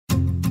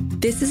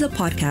This is a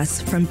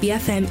podcast from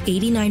BFM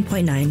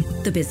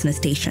 89.9, the business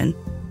station.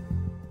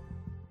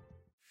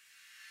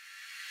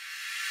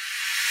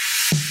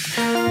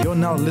 You're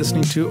now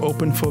listening to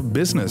Open for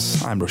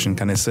Business. I'm Roshan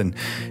Kanesan.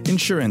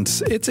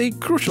 Insurance, it's a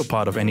crucial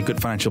part of any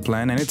good financial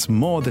plan, and it's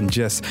more than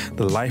just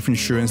the life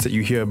insurance that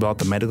you hear about,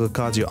 the medical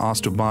cards you're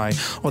asked to buy,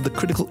 or the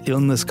critical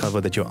illness cover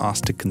that you're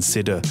asked to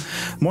consider.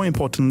 More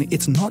importantly,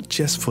 it's not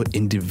just for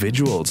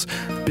individuals.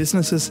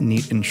 Businesses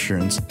need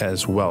insurance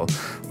as well.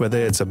 Whether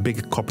it's a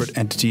big corporate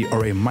entity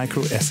or a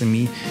micro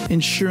SME,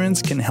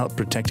 insurance can help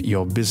protect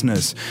your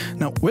business.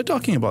 Now, we're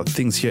talking about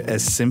things here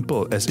as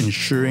simple as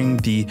insuring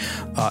the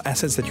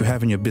assets that you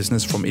have in your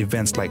business from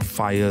events like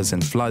fires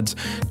and floods,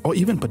 or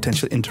even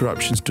potential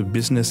interruptions to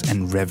business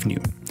and revenue.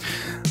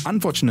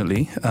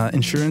 Unfortunately,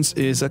 insurance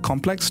is a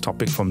complex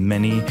topic for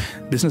many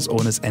business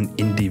owners and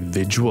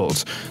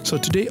individuals. So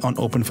today on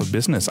Open for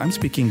Business, I'm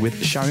speaking with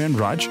Sharian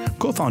Raj,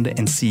 co-founder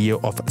and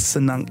CEO of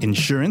Senang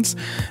Insurance,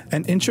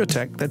 an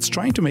insurtech that's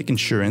trying to make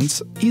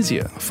insurance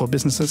easier for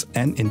businesses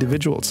and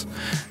individuals.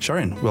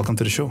 Sharian, welcome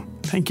to the show.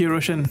 Thank you,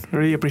 Roshan.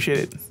 Really appreciate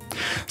it.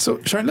 So,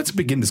 Sharian, let's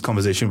begin this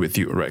conversation with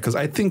you, right? Because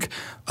I think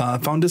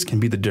founders can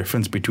be the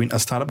difference between a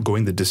startup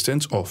going the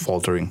distance or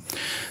faltering.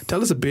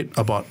 Tell us a bit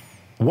about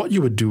what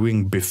you were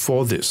doing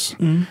before this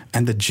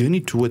and the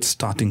journey towards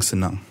starting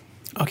Senang.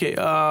 Okay,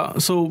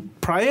 so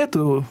prior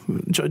to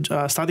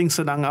starting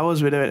Senang, I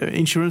was with an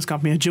insurance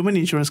company, a German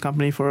insurance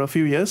company, for a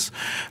few years.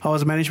 I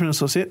was a management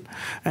associate,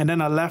 and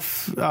then I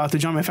left to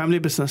join my family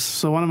business.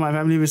 So one of my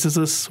family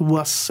businesses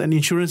was an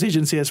insurance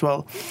agency as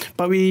well.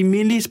 But we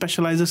mainly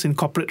specializes in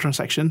corporate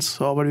transactions,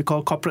 or what we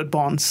call corporate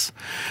bonds.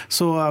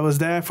 So I was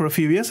there for a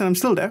few years, and I'm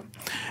still there.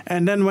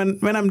 And then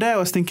when I'm there, I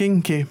was thinking,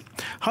 okay,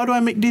 how do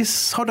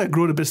I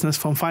grow the business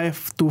from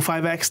 5 to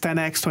 5x,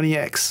 10x,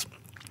 20x?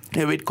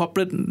 With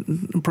corporate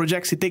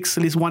projects, it takes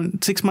at least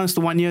 6 months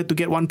to 1 year to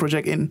get one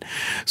project in.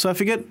 So I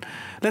figured,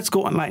 let's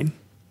go online.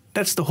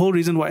 That's the whole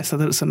reason why I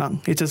started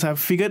Senang. It's just I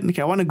figured,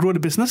 okay, I want to grow the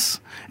business,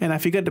 and I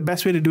figured the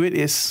best way to do it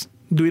is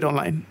do it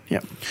online. Yeah.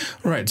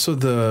 Right. So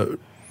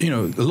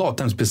a lot of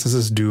times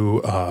businesses do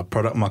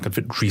product market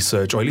fit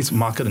research, or at least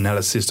market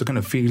analysis, to kind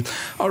of feel,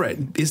 all right,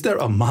 is there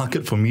a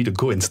market for me to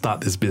go and start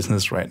this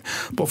business, right?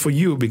 But for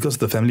you, because of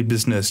the family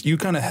business, you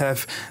kind of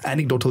have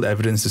anecdotal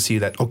evidence to see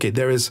that, okay,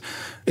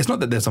 it's not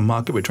that there's a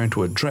market we're trying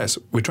to address.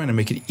 We're trying to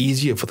make it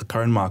easier for the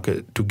current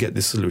market to get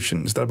this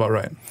solution. Is that about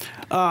right?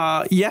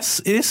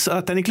 Yes, it is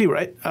technically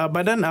right.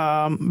 But then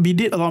we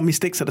did a lot of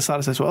mistakes at the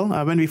start as well.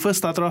 When we first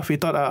started off, we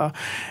thought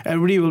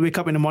everybody will wake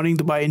up in the morning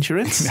to buy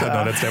insurance. No,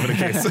 that's never the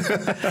case.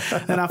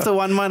 And after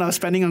 1 month, I was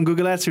spending on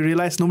Google Ads. We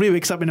realized nobody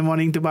wakes up in the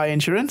morning to buy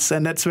insurance.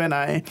 And that's when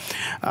I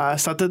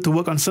started to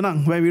work on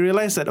Senang, where we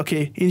realized that,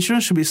 okay,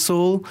 insurance should be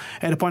sold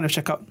at the point of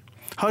checkout.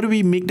 How do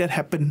we make that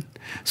happen?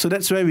 So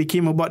that's where we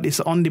came about this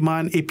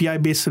on-demand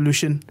API-based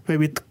solution, where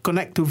we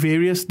connect to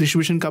various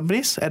distribution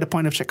companies at the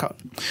point of checkout.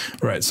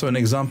 Right. So an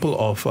example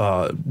of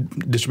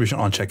distribution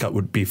on checkout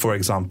would be, for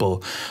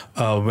example,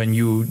 when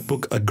you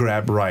book a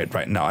Grab ride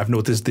right now. I've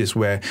noticed this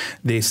where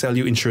they sell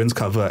you insurance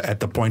cover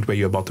at the point where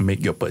you're about to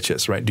make your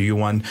purchase, right? Do you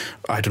want,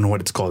 I don't know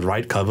what it's called,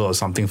 ride cover or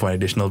something for an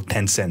additional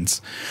 10 cents,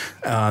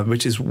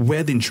 which is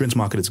where the insurance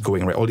market is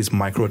going, right? All these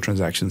micro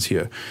transactions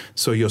here.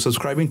 So you're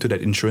subscribing to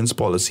that insurance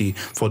policy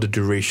for the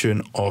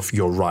duration of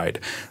your ride.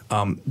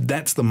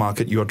 That's the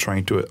market you're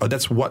trying to, or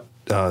that's what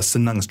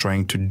Senang is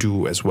trying to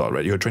do as well,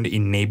 right? You're trying to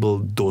enable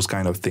those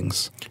kind of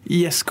things.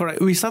 Yes, correct.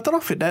 We started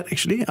off with that,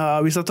 actually.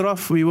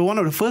 We were one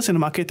of the first in the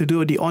market to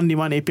do the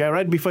on-demand API,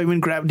 right? Before even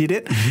Grab did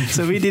it.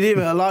 So we did it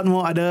with a lot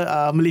more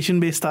other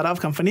Malaysian-based startup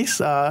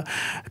companies,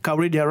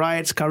 covering their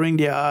rides, covering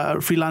their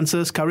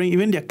freelancers, covering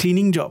even their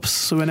cleaning jobs.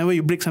 So whenever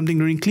you break something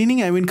during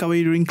cleaning, I will cover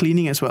you during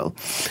cleaning as well.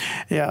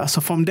 Yeah.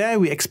 So from there,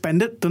 we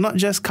expanded to not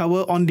just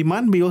cover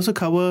on-demand, we also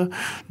cover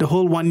the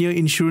whole 1 year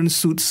insurance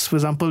suits. For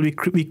example,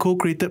 we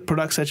co-created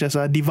products such as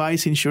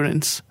device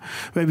insurance,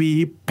 where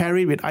we pair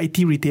it with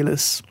IT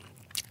retailers.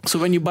 So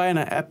when you buy an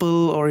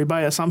Apple, or you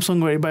buy a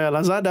Samsung, or you buy a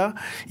Lazada,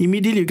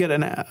 immediately you get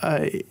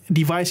a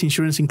device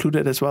insurance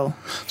included as well.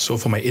 So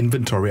for my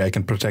inventory, I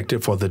can protect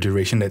it for the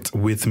duration that's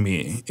with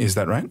me. Is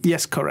that right?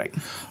 Yes, correct.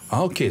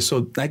 Okay,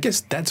 so I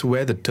guess that's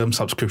where the term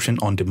subscription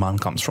on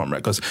demand comes from,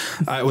 right? Because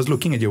I was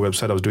looking at your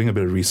website, I was doing a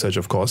bit of research,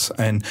 of course,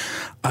 and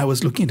I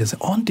was looking at this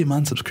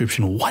on-demand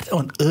subscription. What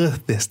on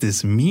earth does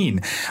this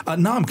mean?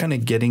 Now I'm kind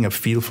of getting a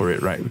feel for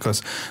it, right?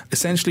 Because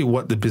essentially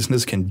what the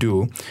business can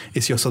do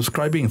is you're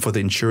subscribing for the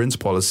insurance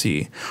policy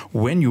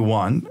when you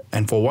want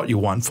and for what you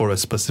want for a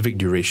specific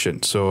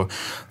duration. So,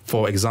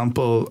 for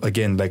example,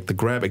 again, like the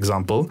Grab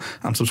example,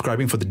 I'm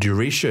subscribing for the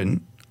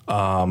duration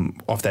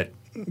of that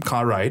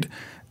car ride,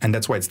 and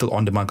that's why it's still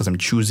on demand, because I'm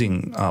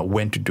choosing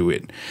when to do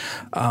it.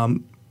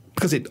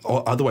 Because it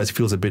otherwise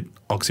feels a bit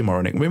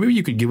oxymoronic. Maybe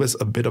you could give us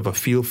a bit of a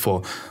feel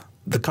for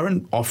the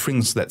current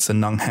offerings that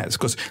Senang has?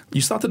 Because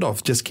you started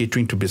off just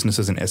catering to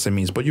businesses and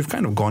SMEs, but you've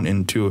kind of gone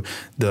into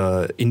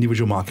the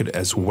individual market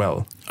as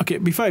well. Okay,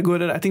 before I go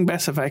to that, I think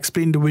best if I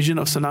explain the vision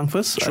of Senang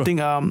first. Sure. I think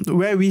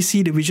where we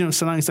see the vision of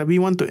Senang is that we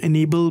want to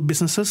enable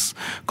businesses,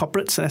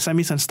 corporates and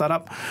SMEs and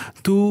startup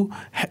to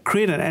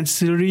create an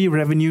ancillary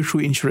revenue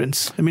through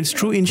insurance. That means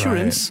through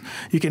insurance,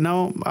 you can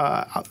now,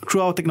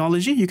 through our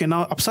technology, you can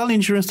now upsell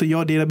insurance to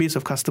your database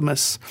of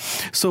customers.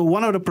 So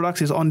one of the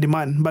products is on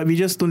demand, but we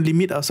just don't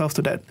limit ourselves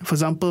to that. For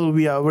example,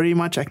 we are very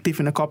much active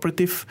in the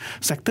cooperative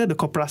sector, the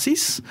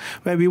cooperacies,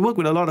 where we work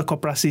with a lot of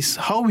cooperacies.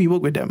 How we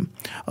work with them?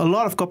 A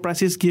lot of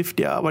cooperacies give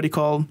their,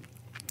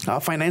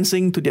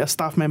 financing to their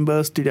staff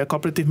members, to their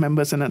cooperative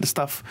members and other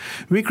stuff.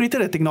 We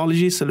created a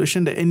technology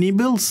solution that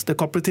enables the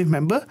cooperative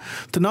member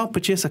to now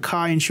purchase a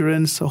car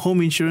insurance, a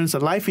home insurance, a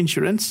life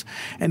insurance,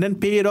 and then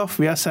pay it off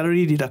via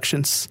salary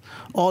deductions,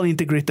 all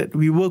integrated.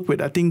 We work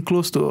with, I think,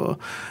 close to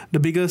the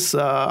biggest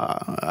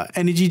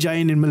energy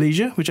giant in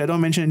Malaysia, which I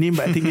don't mention the name,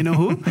 but I think you know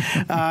who.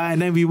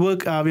 And then we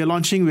are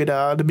launching with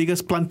the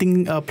biggest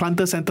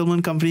planter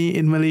settlement company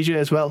in Malaysia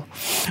as well,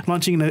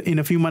 launching in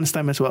a few months'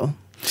 time as well.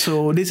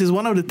 So this is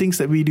one of the things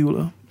that we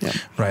do. Yeah.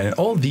 Right. And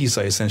all these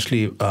are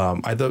essentially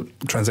either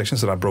transactions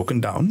that are broken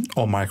down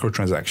or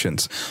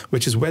microtransactions,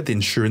 which is where the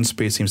insurance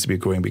space seems to be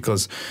going,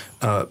 because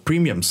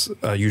premiums,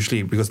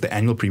 usually because the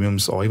annual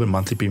premiums or even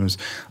monthly premiums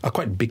are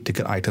quite big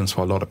ticket items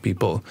for a lot of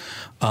people.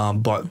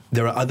 But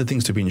there are other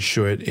things to be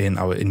insured in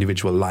our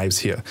individual lives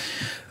here.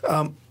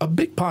 A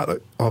big part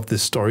of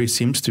this story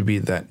seems to be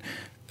that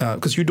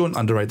because you don't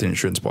underwrite the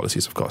insurance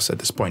policies, of course, at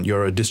this point.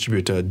 You're a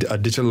distributor, a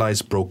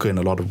digitalized broker in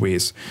a lot of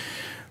ways.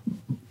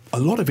 A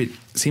lot of it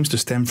seems to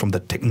stem from the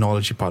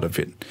technology part of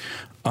it,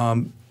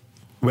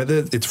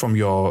 whether it's from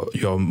your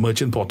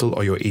merchant portal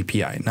or your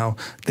API. Now,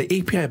 the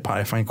API part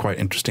I find quite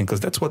interesting because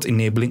that's what's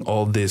enabling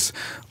all this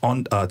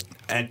on at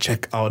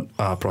checkout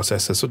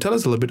processes. So tell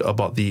us a little bit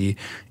about the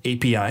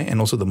API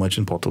and also the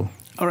merchant portal.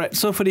 All right.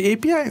 So for the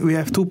API, we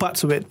have two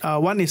parts of it.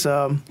 One is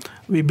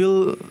we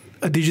build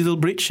a digital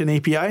bridge, an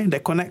API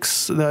that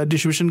connects the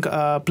distribution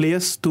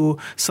players to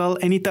sell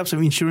any types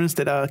of insurance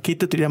that are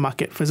catered to their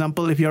market. For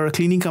example, if you're a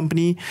cleaning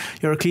company,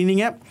 you're a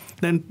cleaning app,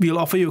 then we'll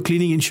offer you a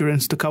cleaning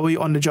insurance to cover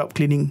you on-the-job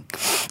cleaning.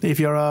 If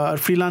you're a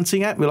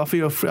freelancing app, we'll offer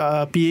you a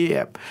PA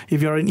app.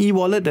 If you're an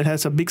e-wallet that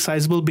has a big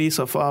sizable base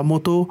of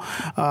Moto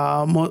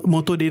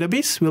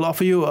database, we'll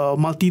offer you a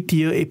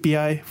multi-tier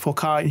API for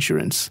car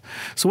insurance.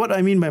 So what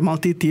I mean by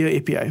multi-tier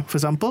API, for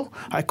example,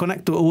 I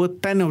connect to over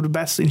 10 of the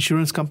best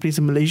insurance companies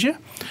in Malaysia,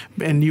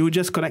 and you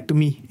just connect to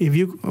me.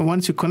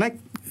 Once you connect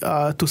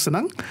to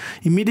Senang,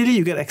 immediately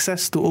you get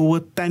access to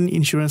over 10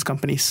 insurance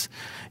companies.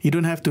 You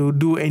don't have to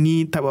do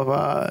any type of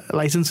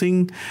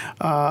licensing,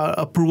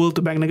 approval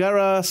to Bank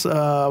Negaras,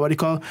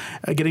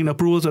 getting the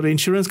approvals of the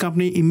insurance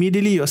company.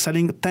 Immediately you're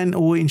selling 10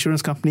 over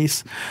insurance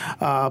companies'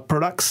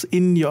 products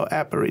in your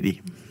app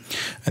already.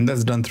 And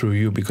that's done through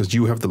you because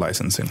you have the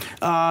licensing.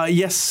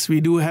 Yes,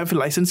 we do have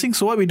licensing.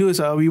 So what we do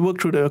is we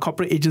work through the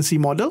corporate agency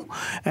model,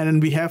 and then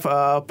we have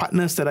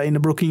partners that are in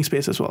the broking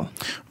space as well.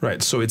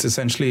 Right. So it's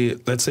essentially,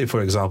 let's say,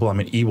 for example, I'm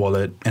an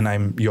e-wallet and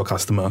I'm your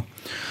customer.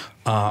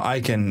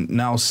 I can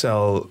now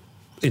sell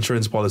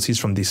insurance policies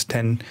from these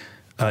 10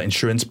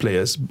 insurance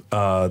players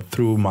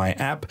through my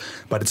app,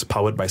 but it's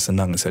powered by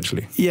Senang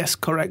essentially. Yes,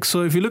 correct.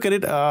 So if you look at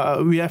it,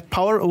 we have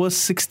power over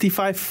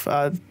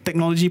 65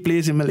 technology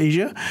players in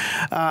Malaysia.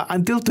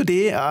 Until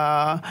today,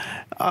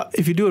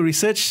 if you do a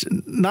research,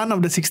 none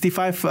of the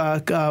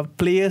 65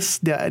 players,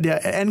 their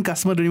end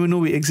customer don't even know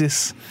we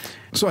exist.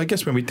 So I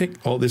guess when we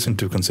take all this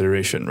into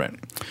consideration, right,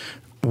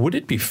 would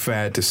it be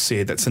fair to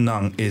say that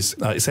Senang is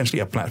essentially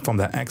a platform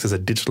that acts as a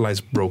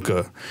digitalized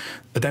broker,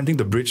 attempting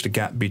to bridge the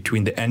gap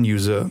between the end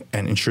user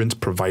and insurance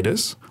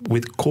providers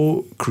with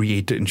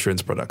co-created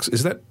insurance products?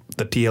 Is that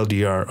the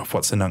TLDR of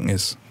what Senang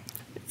is?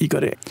 You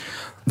got it.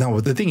 Now,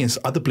 the thing is,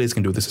 other players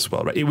can do this as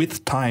well, right?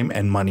 With time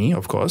and money,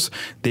 of course,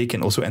 they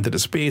can also enter the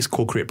space,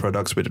 co-create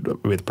products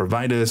with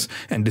providers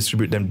and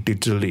distribute them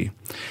digitally.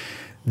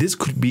 This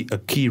could be a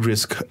key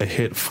risk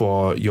ahead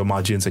for your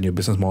margins and your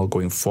business model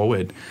going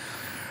forward.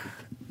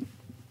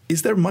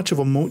 Is there much of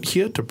a moat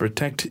here to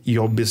protect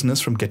your business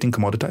from getting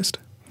commoditized?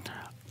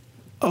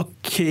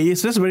 Okay,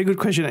 so that's a very good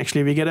question.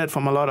 Actually, we get that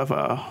from a lot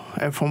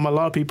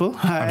of people.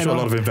 I'm sure a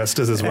lot of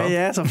investors as well.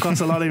 Yes, of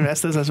course, a lot of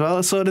investors as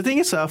well. So the thing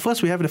is,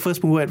 first we have the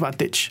first mover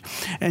advantage,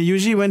 and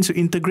usually once you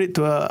integrate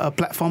to a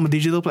platform, a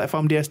digital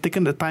platform, they have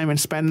taken the time and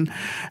spend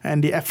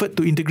and the effort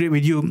to integrate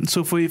with you.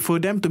 So for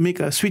them to make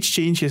a switch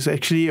change is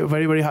actually a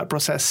very, very hard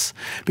process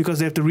because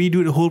they have to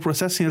redo the whole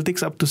process, and it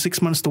takes up to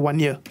 6 months to 1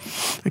 year.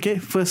 Okay,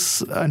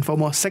 first and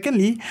foremost.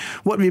 Secondly,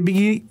 what we're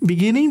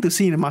beginning to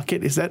see in the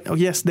market is that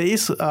yes,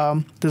 there's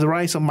a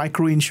rise of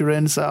micro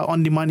insurance,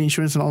 on-demand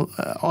insurance, and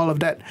all of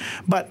that.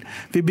 But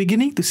we're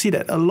beginning to see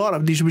that a lot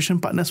of distribution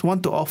partners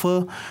want to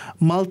offer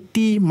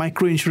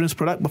multi-micro insurance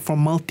product, but from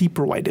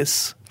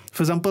multi-providers.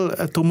 For example,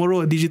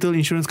 tomorrow a digital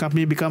insurance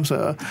company comes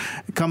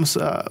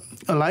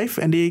alive,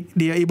 and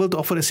they are able to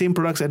offer the same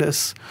products as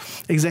us,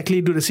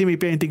 exactly do the same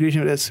API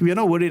integration with us. We are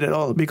not worried at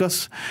all,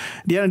 because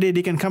at the end of the day,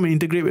 they can come and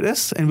integrate with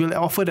us, and we'll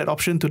offer that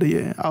option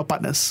to our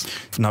partners.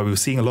 Now, we're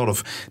seeing a lot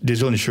of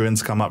digital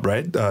insurance come up,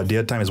 right?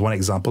 DearTime is one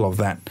example of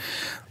that.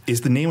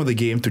 Is the name of the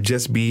game to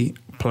just be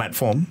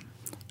platform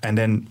and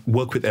then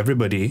work with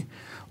everybody,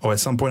 or at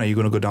some point are you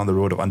going to go down the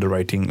road of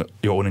underwriting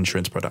your own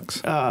insurance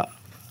products?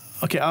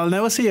 Okay, I'll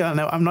never say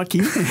I'm not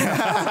keen.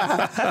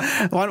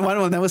 one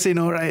will never say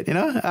no, right?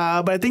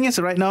 But the thing is,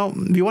 right now,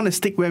 we want to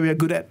stick where we are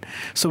good at.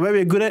 So where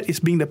we are good at is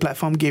being the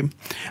platform game.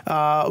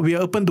 We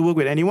are open to work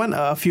with anyone.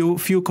 A few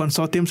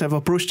consortiums have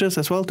approached us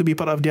as well to be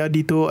part of their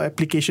DITO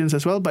applications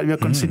as well, but we are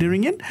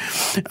considering it.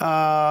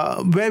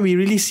 Where we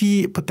really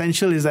see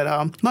potential is that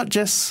not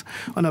just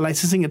on the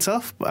licensing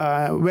itself,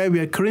 where we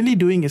are currently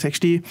doing is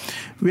actually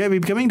where we're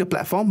becoming the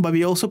platform, but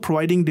we're also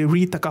providing the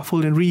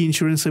re-takaful and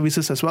reinsurance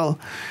services as well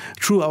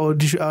through our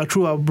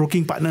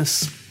broking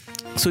partners.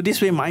 So this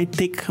way, my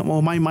take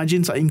or my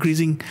margins are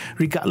increasing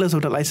regardless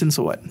of the license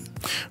or what.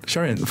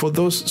 Sharon, for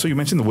those, so you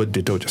mentioned the word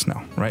DITO just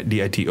now, right?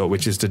 DITO,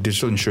 which is the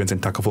Digital Insurance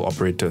and Takaful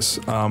Operators.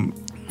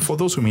 For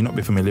those who may not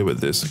be familiar with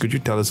this, could you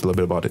tell us a little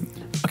bit about it?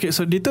 Okay,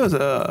 so DITO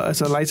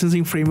is a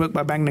licensing framework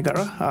by Bank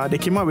Negara. They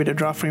came out with a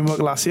draft framework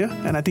last year,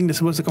 and I think they're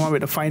supposed to come out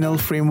with a final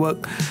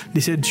framework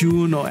this year,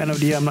 June or end of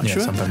the year, I'm not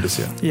sure. Sometime this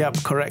year. Yeah,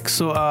 correct.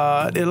 So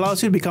it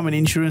allows you to become an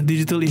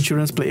digital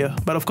insurance player.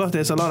 But of course,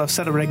 there's a lot of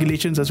set of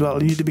regulations as well.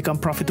 You need to become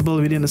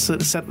profitable within a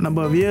set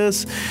number of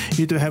years. You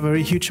need to have a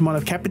very huge amount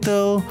of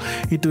capital.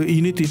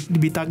 You need to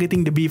be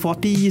targeting the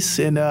B40s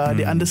and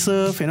the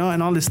underserved,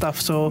 and all this stuff.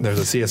 So there's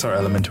a CSR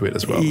element to it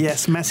as well.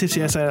 Yes, massive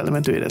CSR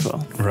element to it as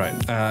well. Right.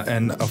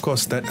 And of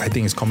course, that I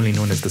think is commonly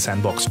known as the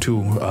sandbox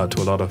too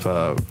to a lot of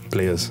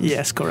players.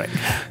 Yes, correct.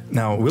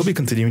 Now, we'll be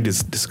continuing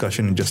this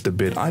discussion in just a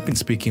bit. I've been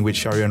speaking with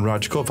Sharian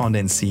Raj, co-founder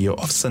and CEO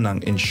of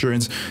Senang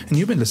Insurance, and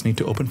you've been listening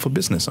to Open for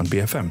Business on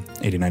BFM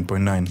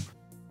 89.9.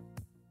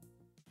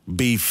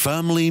 Be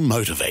firmly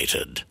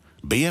motivated.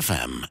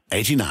 BFM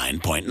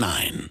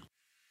 89.9.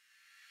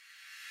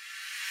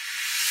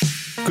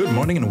 Good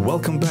morning and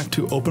welcome back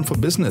to Open for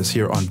Business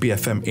here on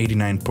BFM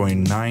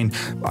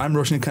 89.9. I'm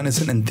Roshan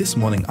Kanesan, and this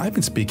morning I've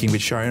been speaking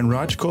with Sharian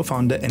Raj,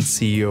 co-founder and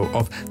CEO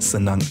of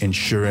Senang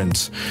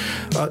Insurance.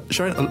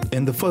 Sharian,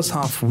 in the first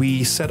half,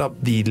 we set up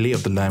the lay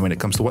of the land when it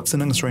comes to what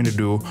Senang is trying to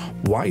do,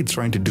 why it's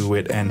trying to do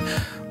it, and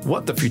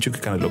what the future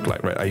could kind of look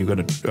like, right? Are you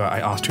going to,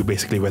 I asked you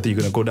basically whether you're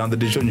going to go down the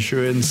digital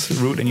insurance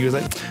route, and you were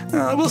like,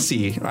 we'll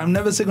see. I'm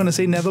never going to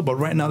say never, but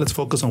right now let's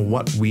focus on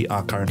what we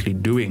are currently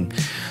doing.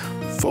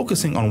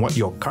 Focusing on what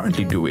you're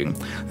currently doing,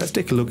 let's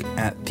take a look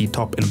at the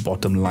top and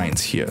bottom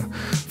lines here.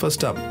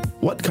 First up,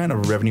 what kind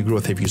of revenue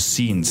growth have you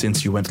seen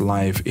since you went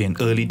live in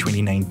early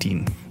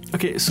 2019?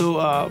 Okay,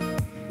 so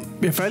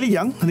we're fairly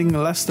young. I think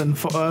less than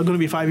going to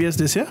be 5 years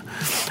this year.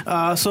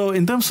 So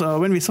in terms of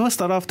when we first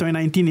started off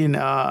 2019,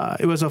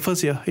 it was our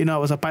first year. It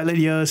was a pilot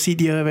year, seed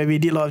year, where we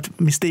did a lot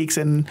of mistakes,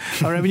 and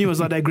our revenue was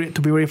not that great,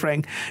 to be very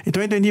frank. In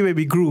 2020, where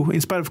we grew,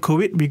 in spite of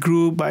COVID, we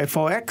grew by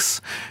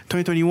 4x.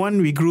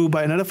 2021, we grew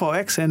by another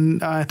 4x,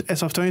 and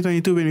as of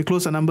 2022, when we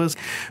closed the numbers,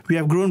 we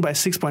have grown by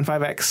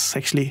 6.5x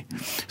actually.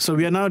 So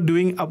we are now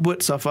doing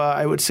upwards of,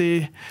 I would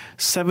say,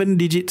 7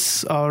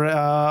 digits or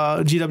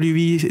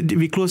GWV.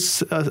 We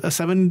closed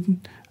 7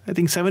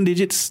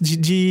 digits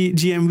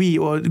GMV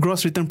or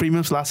gross written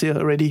premiums last year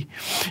already.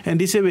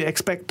 And this year we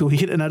expect to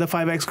hit another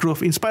 5x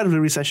growth in spite of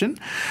the recession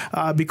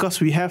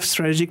because we have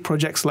strategic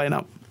projects lined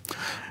up.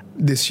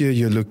 This year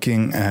you're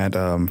looking at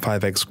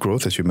 5x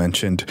growth, as you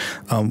mentioned.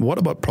 What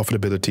about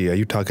profitability? Are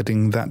you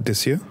targeting that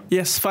this year?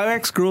 Yes,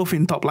 5x growth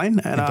in top line.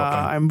 And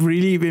I'm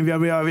really, we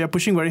are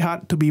pushing very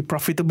hard to be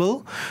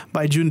profitable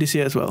by June this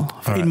year as well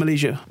in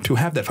Malaysia. To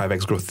have that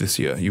 5x growth this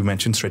year, you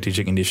mentioned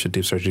strategic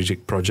initiatives,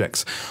 strategic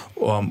projects.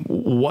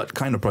 What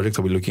kind of projects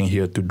are we looking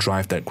here to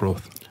drive that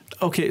growth?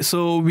 Okay,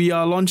 so we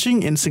are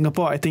launching in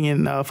Singapore, I think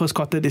in first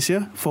quarter this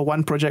year for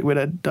one project with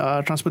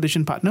a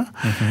transportation partner.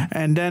 Mm-hmm.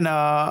 And then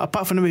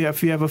apart from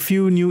that, we have a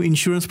few new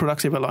insurance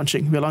products that we're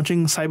launching. We're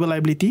launching cyber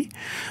liability,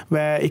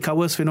 where it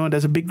covers,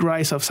 there's a big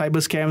rise of cyber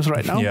scams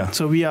right now. Yeah.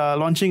 So we are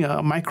launching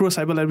a micro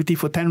cyber liability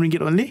for 10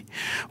 ringgit only,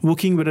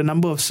 working with a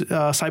number of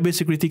cyber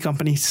security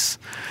companies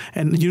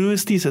and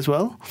universities as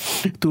well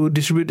to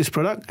distribute this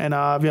product. And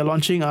we are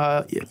launching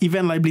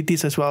event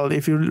liabilities as well.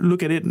 If you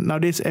look at it,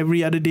 nowadays,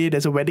 every other day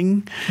there's a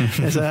wedding.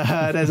 There's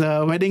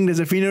a wedding, there's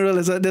a funeral,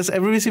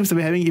 everybody seems to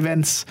be having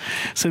events.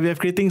 So we are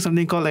creating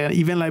something called an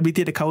event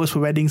liability that covers for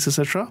weddings,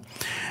 etc.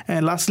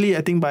 And lastly,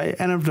 I think by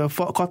end of the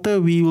fourth quarter,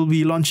 we will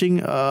be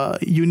launching a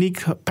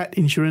unique pet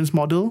insurance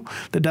model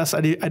that does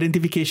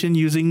identification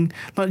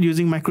not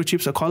using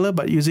microchips or collar,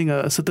 but using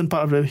a certain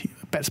part of the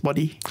pet's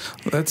body.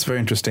 That's very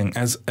interesting.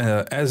 As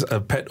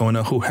a pet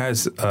owner who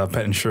has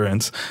pet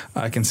insurance,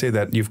 I can say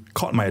that you've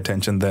caught my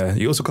attention there.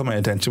 You also caught my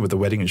attention with the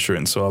wedding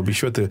insurance, so I'll be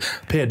sure to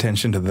pay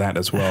attention to that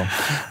as well.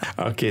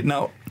 Okay,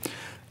 now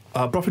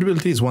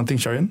profitability is one thing,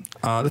 Sharian.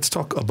 Let's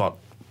talk about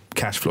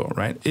cash flow,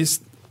 right?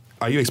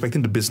 are you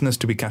expecting the business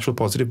to be cash flow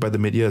positive by the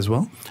mid-year as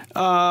well?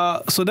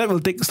 So that will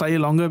take slightly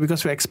longer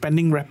because we're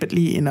expanding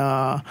rapidly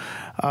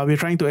we're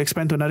trying to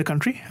expand to another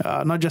country,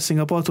 not just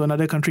Singapore, to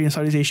another country in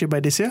Southeast Asia by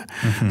this year.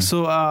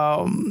 So,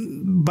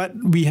 but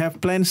we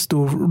have plans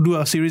to do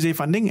a Series A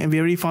funding, and we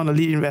already found a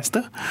lead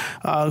investor,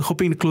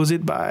 hoping to close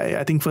it by,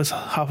 I think, first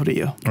half of the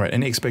year. All right.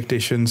 Any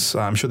expectations?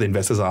 I'm sure the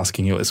investors are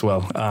asking you as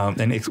well.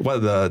 And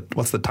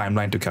what's the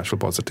timeline to cash flow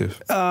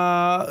positive?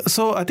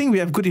 So I think we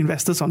have good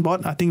investors on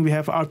board. I think we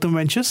have Artem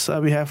Ventures,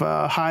 we have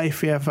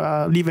Hive, we have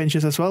Lee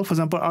Ventures as well. For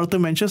example,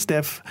 Artem Ventures, they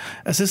have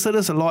assisted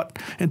us a lot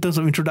in terms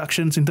of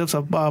introductions, in terms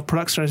of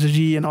product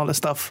strategy and all that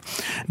stuff.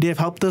 They have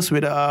helped us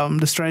with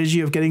the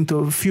strategy of getting to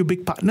a few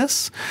big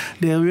partners.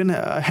 They have been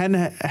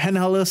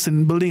handheld us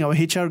in building our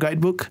HR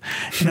guidebook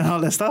and all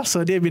that stuff.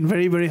 So they have been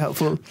very, very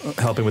helpful.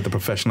 Helping with the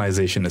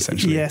professionalization,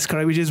 essentially. Yes,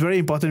 correct, which is very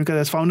important because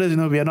as founders,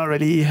 we are not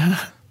really...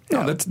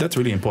 No, that's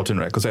really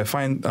important, right? Because I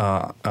find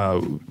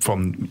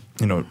from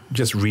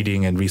just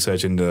reading and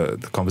research in the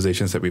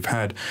conversations that we've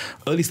had,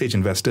 early stage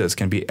investors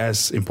can be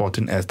as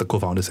important as the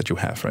co-founders that you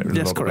have, right?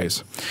 Yes,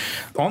 correct.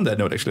 On that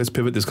note, actually, let's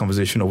pivot this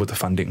conversation over to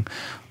funding.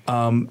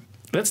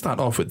 Let's start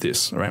off with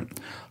this, right?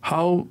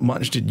 How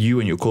much did you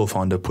and your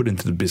co-founder put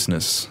into the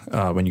business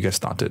when you guys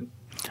started?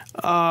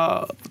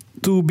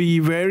 To be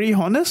very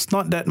honest,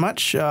 not that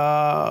much. Like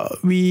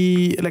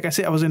I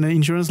said, I was in the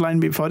insurance line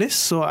before this,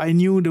 so I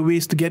knew the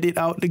ways to get it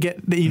out, to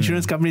get the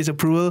insurance company's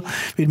approval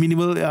with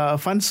minimal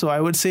funds. So I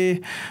would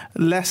say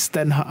less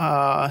than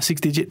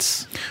 6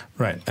 digits.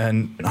 Right.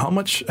 And how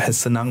much has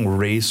Senang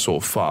raised so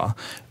far?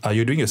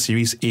 You're doing a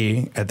Series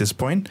A at this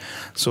point.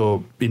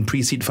 So in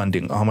pre-seed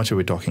funding, how much are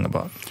we talking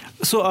about?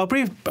 So our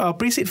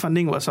pre-seed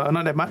funding was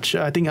not that much.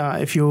 I think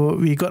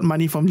we got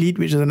money from Lead,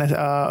 which is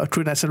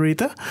through an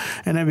accelerator,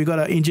 and then we got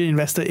an angel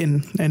investor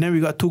in, and then we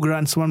got 2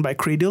 grants, one by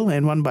Cradle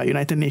and one by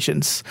United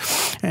Nations,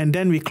 and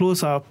then we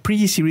closed our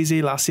pre-Series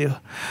A last year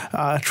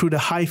through the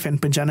Hive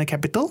and Penjana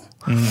Capital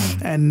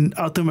and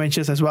Artem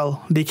Ventures as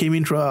well. They came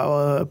in through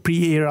our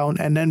pre-A round,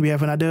 and then we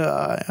have another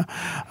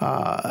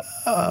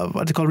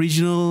what they call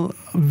regional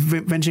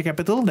venture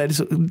capital that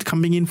is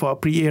coming in for a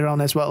pre-A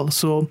round as well.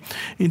 So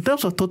in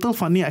terms of total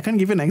funding, I can't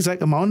give you an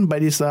exact amount,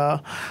 but it's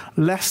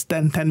less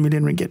than 10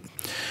 million ringgit.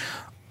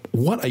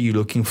 What are you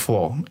looking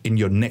for in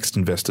your next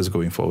investors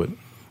going forward?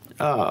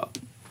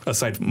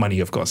 Aside from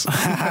money, of course.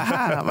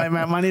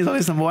 my money is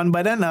always number one.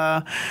 But then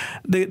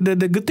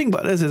the good thing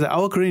about this is that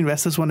our current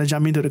investors want to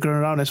jump into the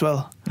current round as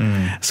well.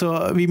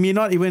 So we may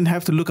not even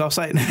have to look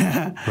outside.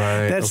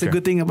 Right. That's the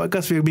good thing about,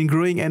 because we've been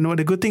growing. And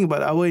the good thing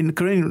about our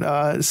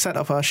current set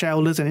of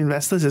shareholders and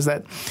investors is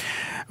that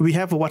we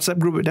have a WhatsApp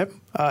group with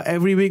them.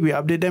 Every week we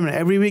update them, and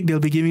every week they'll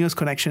be giving us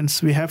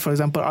connections. We have, for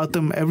example,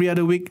 Artem, every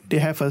other week they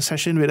have a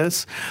session with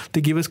us to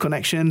give us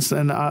connections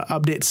and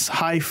updates.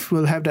 Hive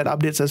will have that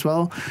updates as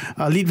well.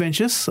 Lead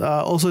Ventures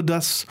also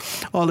does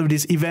all of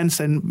these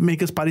events and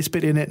make us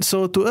participate in it.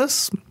 So to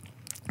us,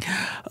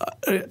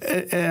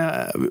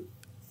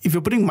 if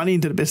you're putting money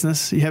into the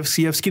business, you have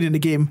skin in the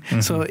game.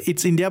 So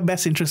it's in their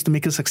best interest to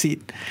make us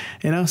succeed.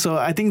 So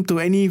I think to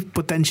any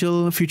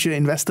potential future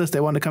investors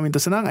that want to come into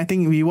Senang, I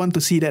think we want to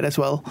see that as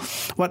well.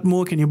 What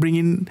more can you bring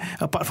in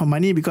apart from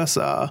money? Because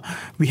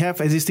we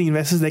have existing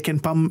investors that can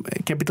pump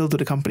capital to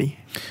the company.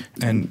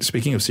 And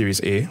speaking of Series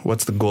A,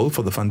 what's the goal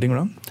for the funding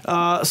round?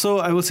 So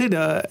I would say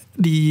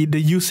the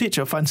usage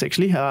of funds,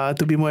 actually,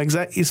 to be more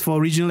exact, is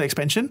for regional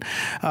expansion.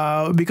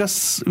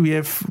 Because we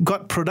have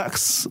got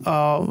products,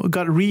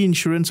 got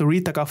reinsurance or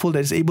re-takaful that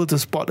is able to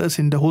support us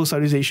in the whole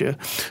Southeast Asia.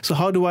 So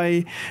how do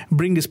I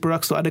bring these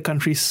products to other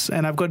countries?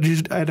 And I've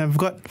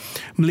got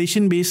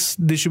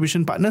Malaysian-based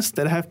distribution partners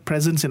that have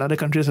presence in other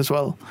countries as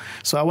well.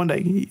 So I want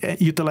to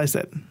utilize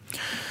that.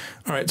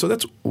 All right, so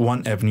that's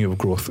one avenue of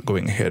growth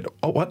going ahead.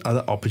 What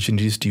other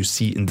opportunities do you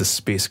see in this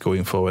space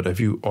going forward? Have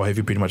you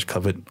pretty much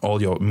covered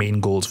all your main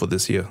goals for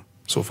this year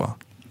so far?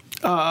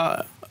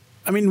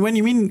 When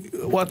you mean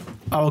what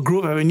our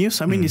growth avenues,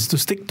 is to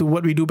stick to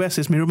what we do best,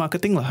 is mirror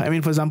marketing.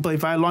 For example,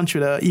 if I launch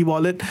with an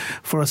e-wallet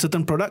for a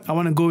certain product, I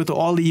want to go to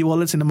all the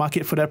e-wallets in the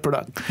market for that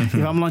product. If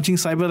I'm launching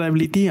cyber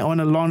liability, I want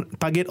to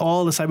target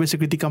all the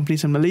cybersecurity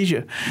companies in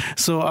Malaysia.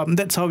 So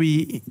that's how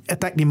we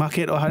attack the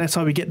market, or that's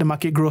how we get the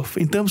market growth.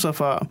 In terms of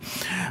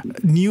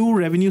new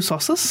revenue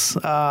sources,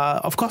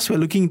 of course, we're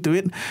looking into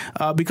it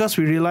because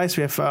we realize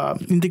we have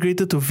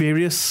integrated to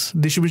various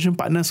distribution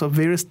partners of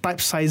various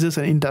types, sizes,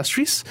 and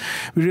industries.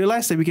 We realize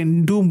that we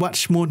can do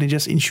much more than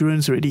just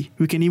insurance already.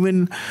 We can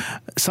even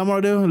some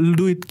other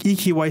do it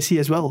eKYC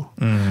as well,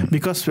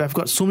 because we have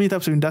got so many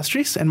types of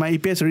industries, and my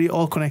API is already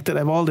all connected. I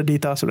have all the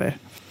data there.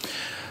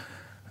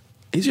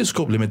 Is your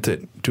scope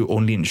limited to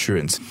only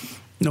insurance?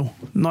 No,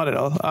 not at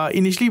all.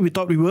 Initially, we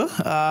thought we were,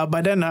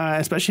 but then,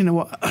 especially in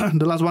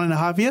the last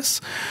 1.5 years,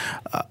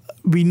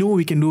 we know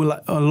we can do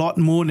a lot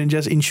more than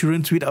just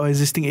insurance with our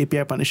existing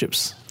API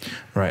partnerships.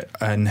 Right.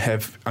 And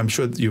I'm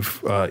sure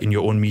you've, in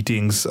your own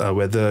meetings,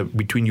 whether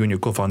between you and your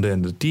co-founder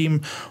and the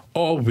team,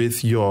 or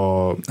with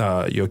your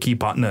key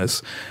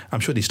partners,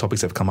 I'm sure these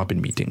topics have come up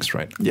in meetings,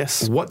 right?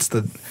 Yes.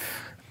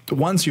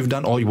 once you've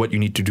done all what you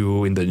need to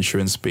do in the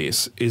insurance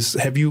space,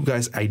 have you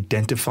guys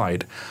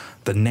identified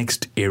the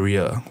next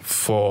area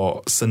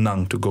for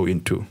Senang to go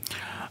into?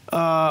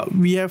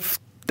 We have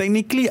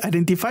technically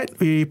identified.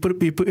 We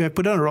put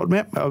on a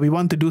roadmap. We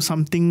want to do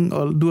something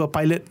or do a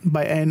pilot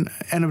by end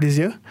of this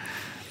year.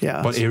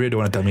 Yeah. What area do you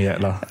want to tell me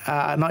yet?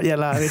 Not yet.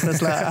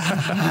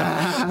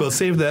 We'll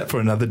save that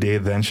for another day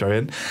then,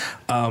 Sharon.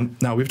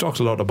 Now, we've talked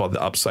a lot about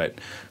the upside.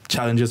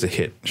 Challenges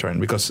ahead, Sharon,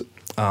 because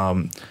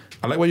I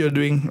like what you're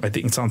doing. I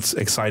think it sounds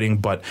exciting,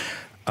 but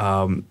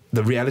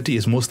the reality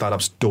is most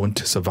startups don't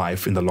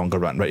survive in the longer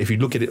run, right? If you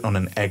look at it on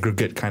an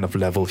aggregate kind of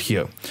level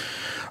here,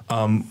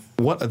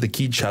 what are the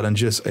key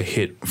challenges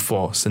ahead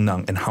for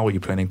Senang and how are you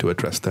planning to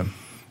address them?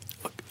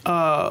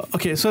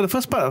 Okay, so the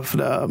first part of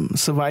the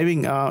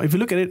surviving, if you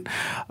look at it,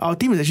 our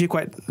team is actually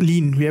quite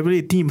lean. We have really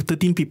a team of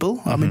 13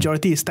 people. Our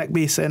majority is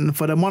tech-based, and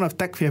for the amount of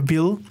tech we have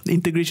built,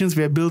 integrations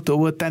we have built to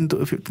over 10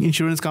 to 15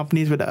 insurance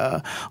companies with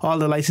all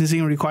the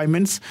licensing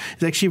requirements,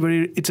 it's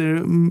actually it's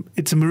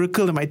a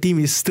miracle that my team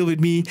is still with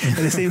me at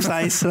the same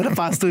size for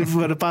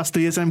the past 2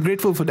 years. I'm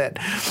grateful for that.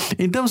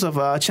 In terms of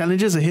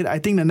challenges ahead, I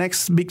think the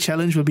next big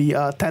challenge will be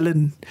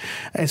talent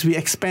as we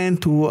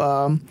expand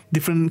to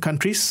different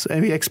countries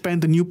and we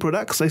expand to new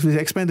products. As we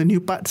expand to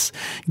new parts,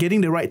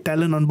 getting the right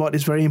talent on board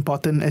is very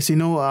important. As you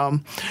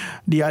know,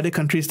 the other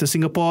countries, the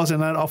Singapores,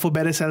 and offer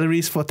better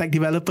salaries for tech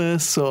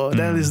developers. So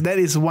that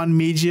is one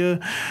major,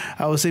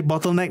 I would say,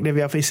 bottleneck that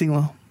we are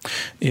facing.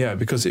 Yeah,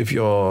 because if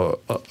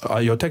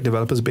are your tech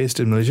developers based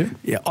in Malaysia?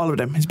 Yeah, all of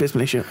them is based in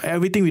Malaysia.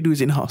 Everything we do is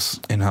in-house.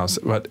 In-house.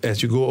 But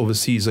as you go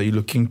overseas, as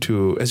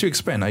you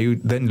expand, are you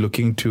then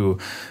looking to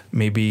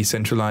maybe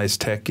centralize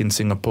tech in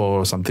Singapore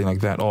or something like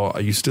that? Or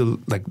are you still,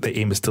 the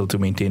aim is still to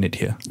maintain it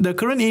here? The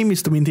current aim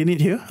is to maintain it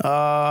here.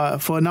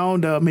 For now,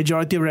 the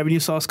majority of revenue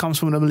source comes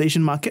from the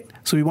Malaysian market.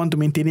 So we want to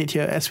maintain it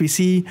here. As we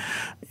see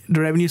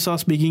the revenue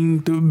source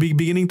beginning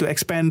to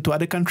expand to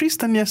other countries,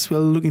 then yes, we'll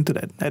look into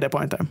that at that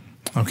point in time.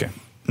 Okay.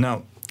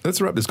 Now,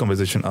 let's wrap this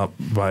conversation up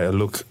by a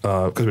look,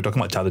 because we're talking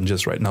about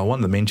challenges right now. One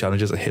of the main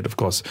challenges ahead, of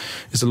course,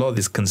 is a lot of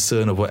this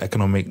concern over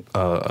economic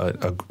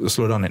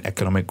slowdown in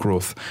economic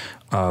growth,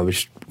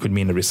 which could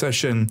mean a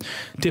recession.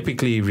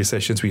 Typically,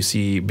 recessions, we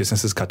see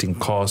businesses cutting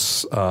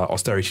costs,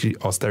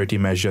 austerity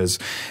measures.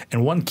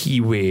 And one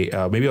key way,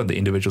 maybe on the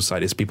individual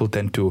side, is people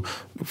tend to,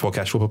 for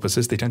cash flow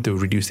purposes, they tend to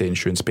reduce their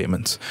insurance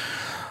payments.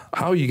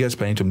 How are you guys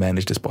planning to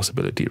manage this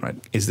possibility, right?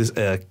 Is this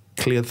a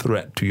clear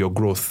threat to your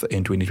growth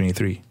in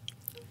 2023?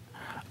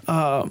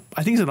 I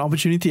think it's an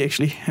opportunity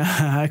actually,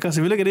 because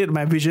if you look at it,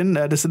 my vision,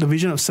 the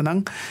vision of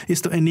Senang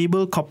is to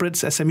enable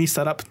corporates, SME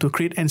startup to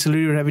create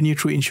ancillary revenue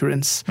through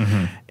insurance.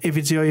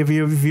 If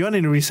you're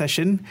in a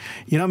recession,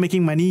 you're not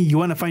making money, you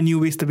want to find new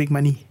ways to make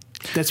money.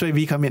 That's where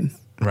we come in.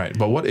 Right,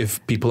 but what if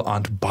people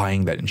aren't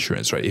buying that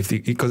insurance, right?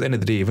 Because at the end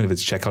of the day, even if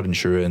it's checkout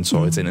insurance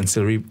or it's an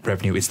ancillary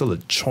revenue, it's still a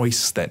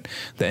choice that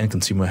the end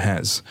consumer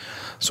has.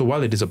 So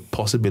while it is a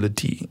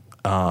possibility,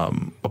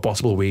 a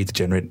possible way to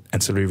generate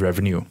ancillary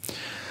revenue,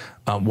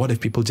 what if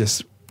people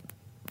just,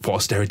 for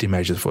austerity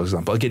measures, for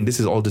example, again, this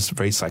is all just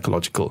very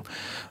psychological.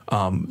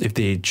 If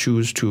they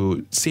choose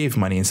to save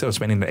money instead of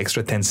spending the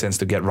extra 10 cents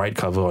to get ride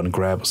cover on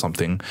Grab or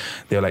something,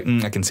 they're like,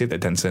 I can save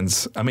that 10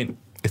 cents. I mean,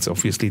 it's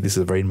obviously, this is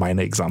a very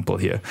minor example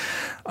here.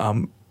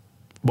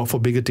 But for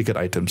bigger ticket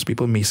items,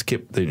 people may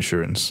skip the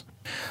insurance.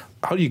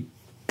 How do you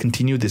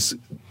continue this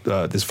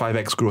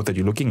 5x growth that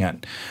you're looking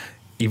at,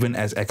 even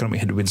as economic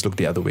headwinds look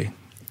the other way?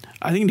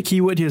 I think the key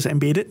word here is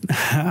embedded.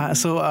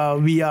 So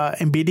we are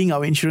embedding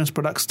our insurance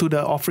products to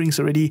the offerings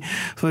already.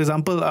 For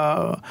example,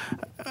 a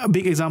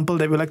big example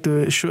that we like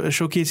to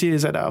showcase here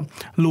is that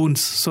loans.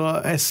 So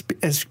as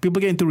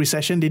people get into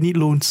recession, they need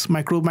loans,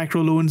 micro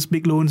loans,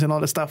 big loans, and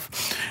all the stuff.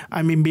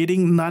 I'm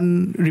embedding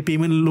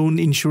non-repayment loan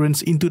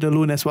insurance into the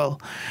loan as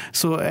well.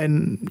 So,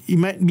 and it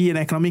might be an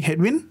economic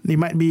headwind, it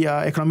might be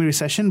economic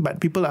recession,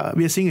 but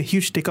we are seeing a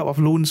huge take up of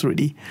loans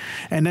already,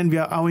 and then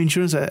our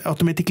insurance are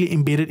automatically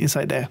embedded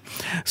inside there.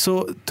 So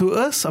to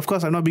us, of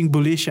course, I'm not being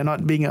bullish, I'm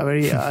not being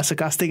very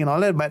sarcastic and all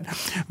that, but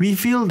we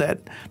feel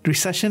that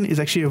recession is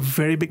actually a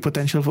very big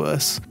potential for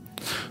us.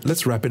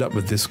 Let's wrap it up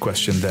with this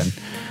question then.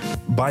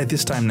 By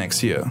this time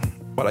next year,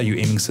 what are you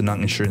aiming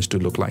Senang Insurance to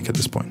look like at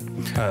this point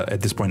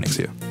next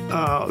year?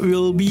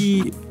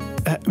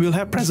 We'll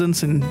have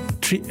presence in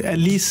at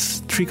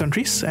least 3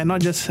 countries, and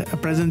not just a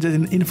presence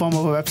in the form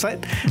of a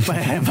website,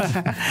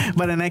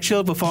 but an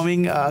actual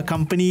performing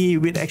company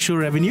with actual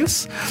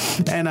revenues,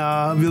 and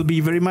we'll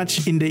be very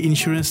much in the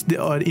insurance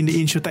or in the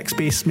insurtech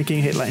space, making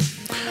a headline.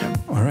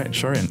 All right,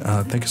 Sharon,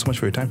 thank you so much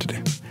for your time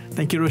today.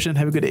 Thank you, Roshan.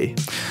 Have a good day.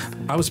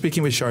 I was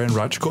speaking with Sharon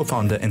Raj,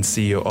 co-founder and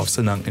CEO of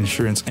Senang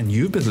Insurance, and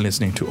you've been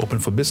listening to Open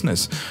for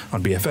Business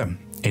on BFM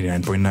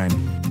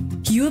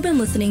 89.9. You have been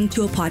listening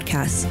to a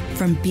podcast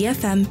from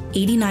BFM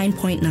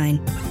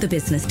 89.9, the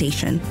business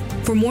station.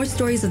 For more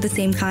stories of the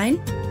same kind,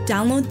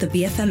 download the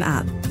BFM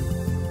app.